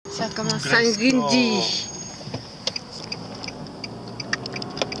Ça commence à Guingamp.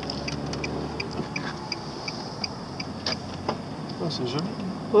 Oh, c'est joli.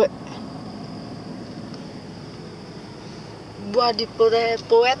 Ouais. Bois du poète.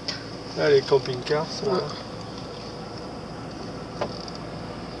 Là, les camping-cars, ça. Ouais.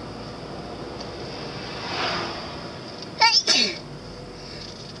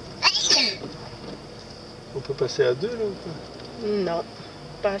 On peut passer à deux là ou pas? Non,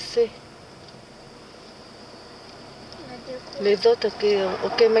 pas assez. Les autres,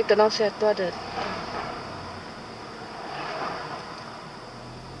 ok, maintenant c'est à toi de...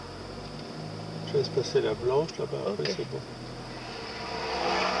 Je laisse passer la blanche là-bas, après Ok. c'est bon.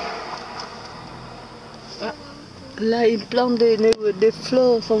 Ah, là, ils plantent des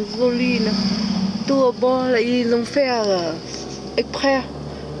fleurs, sont jolies. Là. Tout au bord, là, ils ont fait exprès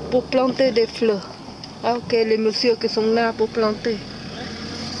pour planter des fleurs. Ah, ok, les messieurs qui sont là pour planter.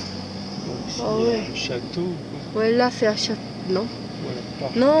 Donc, ici, Oh, il y a ouais. un château. Ouais, là, c'est à Château, non? Ouais,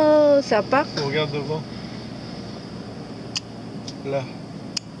 parc. Non, c'est à Parc. On regarde devant. Là.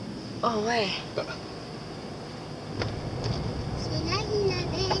 Oh, ouais. Ah. C'est là qu'il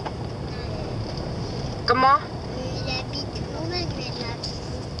avait. Comment? Il habite Emmanuel là.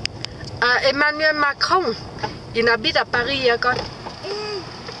 Ah, Emmanuel Macron. Il habite à Paris encore.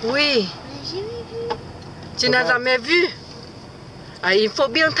 Oui. J'ai jamais vu. Tu n'as jamais vu? Ah, il faut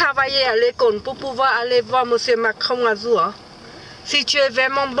bien travailler à l'école pour pouvoir aller voir M. Macron un jour. Hein. Si tu es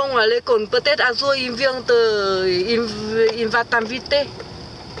vraiment bon à l'école, peut-être un jour il va t'inviter.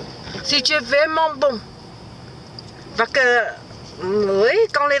 Si tu es vraiment bon. Parce que, oui,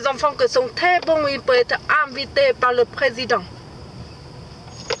 quand les enfants qui sont très bons, ils peuvent être invités par le président.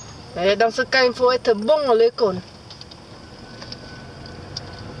 Et dans ce cas, il faut être bon à l'école.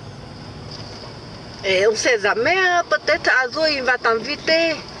 Et on ne sait jamais, peut-être un jour il va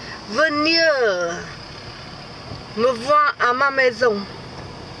t'inviter, venir me voir à ma maison.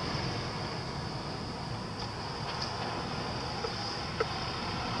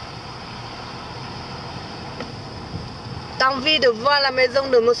 T'as envie de voir la maison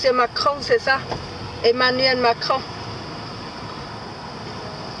de M. Macron, c'est ça? Emmanuel Macron.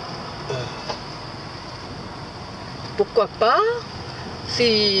 Pourquoi pas?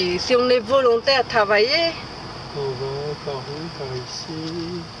 Si on est volontaire à travailler. On va par où? Par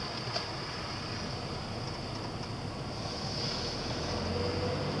ici.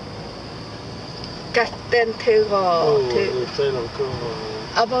 Castel Oh, l'hôtel encore.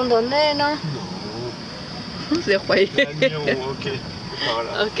 Abandonné, non? Non. C'est vrai. L'Agnon, ok. Par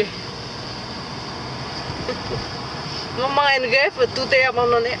là. Ok. Maman NGF, tout est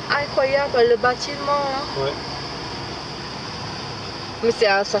abandonné. Incroyable, le bâtiment. Hein. Ouais. Mais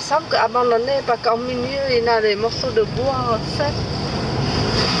ça semble abandonné parce qu'en milieu, il y a des morceaux de bois secs.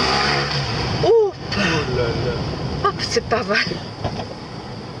 Ouh! Oh là là. Oh, c'est pas vrai.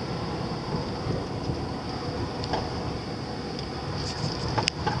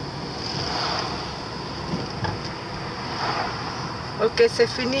 Ok, c'est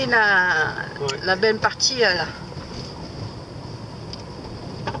fini la belle partie là.